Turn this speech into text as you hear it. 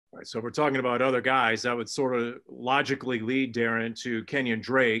Right, so if we're talking about other guys, that would sort of logically lead Darren to Kenyan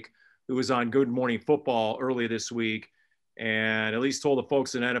Drake, who was on Good Morning Football early this week, and at least told the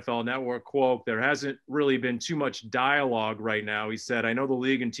folks in NFL Network, quote, there hasn't really been too much dialogue right now. He said, I know the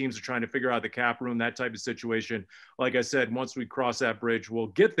league and teams are trying to figure out the cap room, that type of situation. Like I said, once we cross that bridge, we'll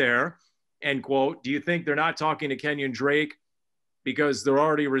get there, end quote. Do you think they're not talking to Kenyan Drake because they're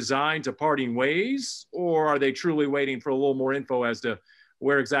already resigned to parting ways, or are they truly waiting for a little more info as to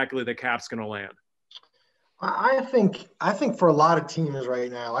where exactly the cap's going to land? I think for a lot of teams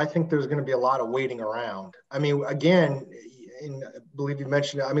right now, I think there's going to be a lot of waiting around. I mean, again, I believe you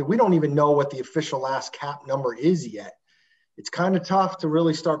mentioned it. I mean, we don't even know what the official last cap number is yet. It's kind of tough to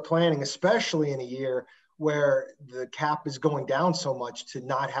really start planning, especially in a year where the cap is going down so much, to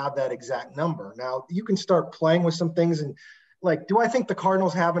not have that exact number. Now, you can start playing with some things, and like, do I think the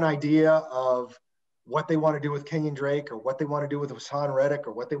Cardinals have an idea of what they want to do with Kenyan Drake, or what they want to do with Hassan Reddick,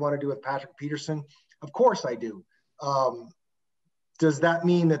 or what they want to do with Patrick Peterson? Of course I do. Does that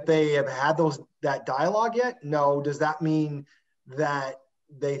mean that they have had that dialogue yet? No. Does that mean that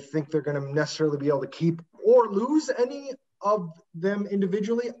they think they're going to necessarily be able to keep or lose any of them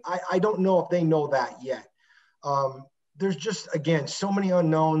individually? I don't know if they know that yet. There's just, again, so many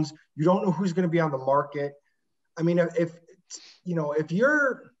unknowns. You don't know who's going to be on the market. I mean, if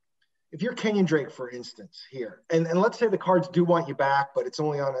you're Kenyan Drake, for instance, here, and let's say the Cards do want you back, but it's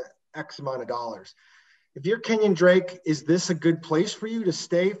only on an X amount of dollars. If you're Kenyan Drake, is this a good place for you to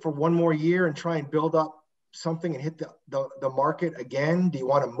stay for one more year and try and build up something and hit the market again? Do you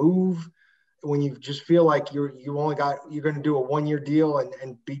want to move when you just feel like you're going to do a 1 year deal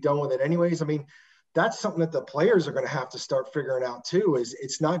and be done with it anyways? I mean, that's something that the players are going to have to start figuring out too. Is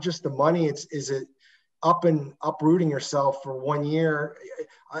it's not just the money. Is it uprooting yourself for 1 year?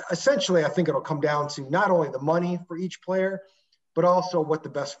 Essentially, I think it'll come down to not only the money for each player, but also what the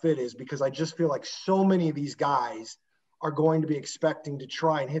best fit is, because I just feel like so many of these guys are going to be expecting to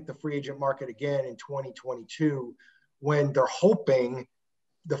try and hit the free agent market again in 2022, when they're hoping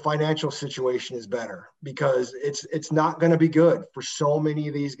the financial situation is better, because it's not going to be good for so many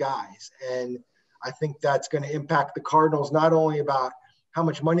of these guys. And I think that's going to impact the Cardinals, not only about how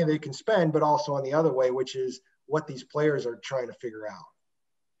much money they can spend, but also on the other way, which is what these players are trying to figure out.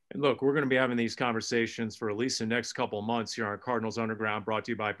 And look, we're going to be having these conversations for at least the next couple of months here on Cardinals Underground, brought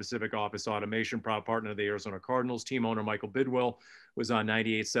to you by Pacific Office Automation, proud partner of the Arizona Cardinals. Team owner Michael Bidwill was on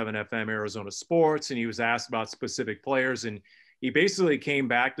 98.7 FM Arizona Sports, and he was asked about specific players, and he basically came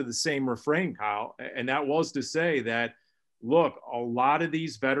back to the same refrain, Kyle, and that was to say that, look, a lot of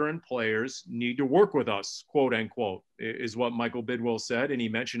these veteran players need to work with us, quote unquote, is what Michael Bidwill said. And he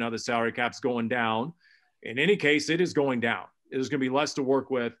mentioned how the salary cap's going down. In any case, it is going down. There's going to be less to work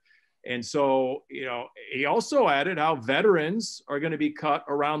with. And so, he also added how veterans are going to be cut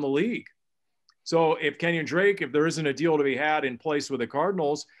around the league. So if Kenyan Drake, if there isn't a deal to be had in place with the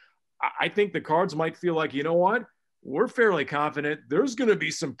Cardinals, I think the Cards might feel like, you know what? We're fairly confident there's going to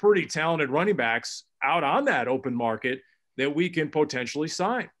be some pretty talented running backs out on that open market that we can potentially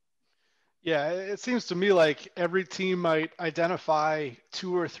sign. Yeah, it seems to me like every team might identify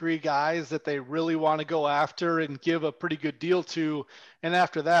 2 or 3 guys that they really want to go after and give a pretty good deal to. And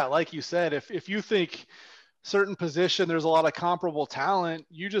after that, like you said, if you think certain position, there's a lot of comparable talent,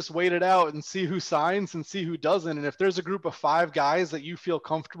 you just wait it out and see who signs and see who doesn't. And if there's a group of 5 guys that you feel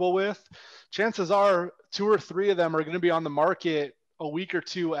comfortable with, chances are 2 or 3 of them are going to be on the market a week or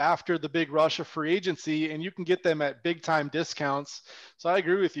 2 after the big rush of free agency, and you can get them at big time discounts. So I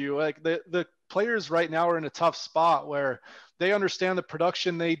agree with you. Like the players right now are in a tough spot where they understand the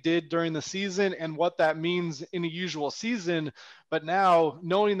production they did during the season and what that means in a usual season. But now,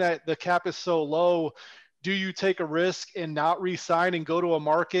 knowing that the cap is so low, do you take a risk and not re-sign and go to a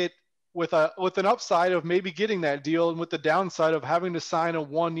market with an upside of maybe getting that deal, and with the downside of having to sign a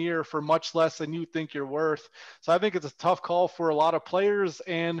 1 year for much less than you think you're worth? So I think it's a tough call for a lot of players.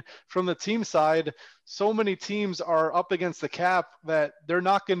 And from the team side, so many teams are up against the cap that they're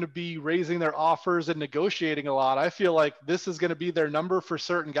not going to be raising their offers and negotiating a lot. I feel like this is going to be their number for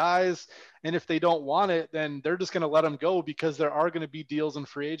certain guys. And if they don't want it, then they're just going to let them go, because there are going to be deals in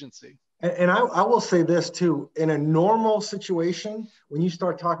free agency. And I will say this too, in a normal situation, when you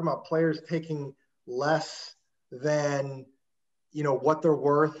start talking about players taking less than, what they're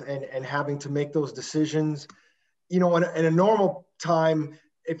worth and having to make those decisions, in a normal time,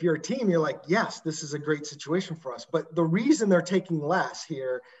 if you're a team, you're like, yes, this is a great situation for us. But the reason they're taking less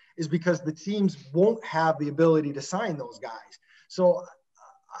here is because the teams won't have the ability to sign those guys. So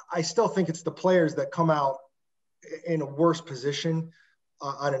I still think it's the players that come out in a worse position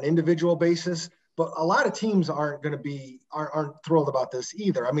on an individual basis. But a lot of teams aren't thrilled about this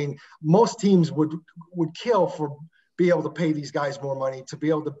either. I mean, most teams would kill for be able to pay these guys more money to be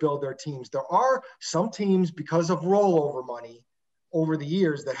able to build their teams. There are some teams, because of rollover money over the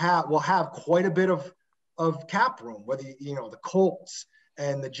years, that will have quite a bit of cap room, whether, the Colts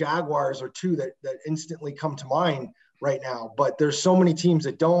and the Jaguars are two that instantly come to mind right now. But there's so many teams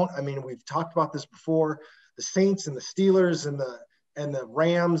that don't. I mean, we've talked about this before. The Saints and the Steelers and the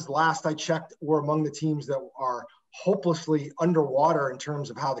Rams, last I checked, were among the teams that are hopelessly underwater in terms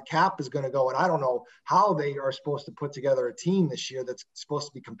of how the cap is going to go. And I don't know how they are supposed to put together a team this year that's supposed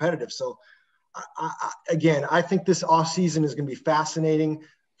to be competitive. So again, I think this offseason is going to be fascinating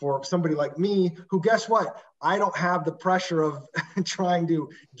for somebody like me, who, guess what? I don't have the pressure of trying to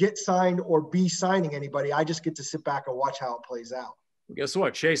get signed or be signing anybody. I just get to sit back and watch how it plays out. Guess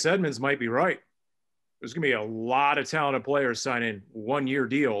what? Chase Edmonds might be right. There's going to be a lot of talented players signing one-year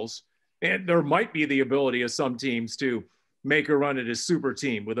deals. And there might be the ability of some teams to make a run at a super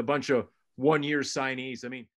team with a bunch of one-year signees. I mean,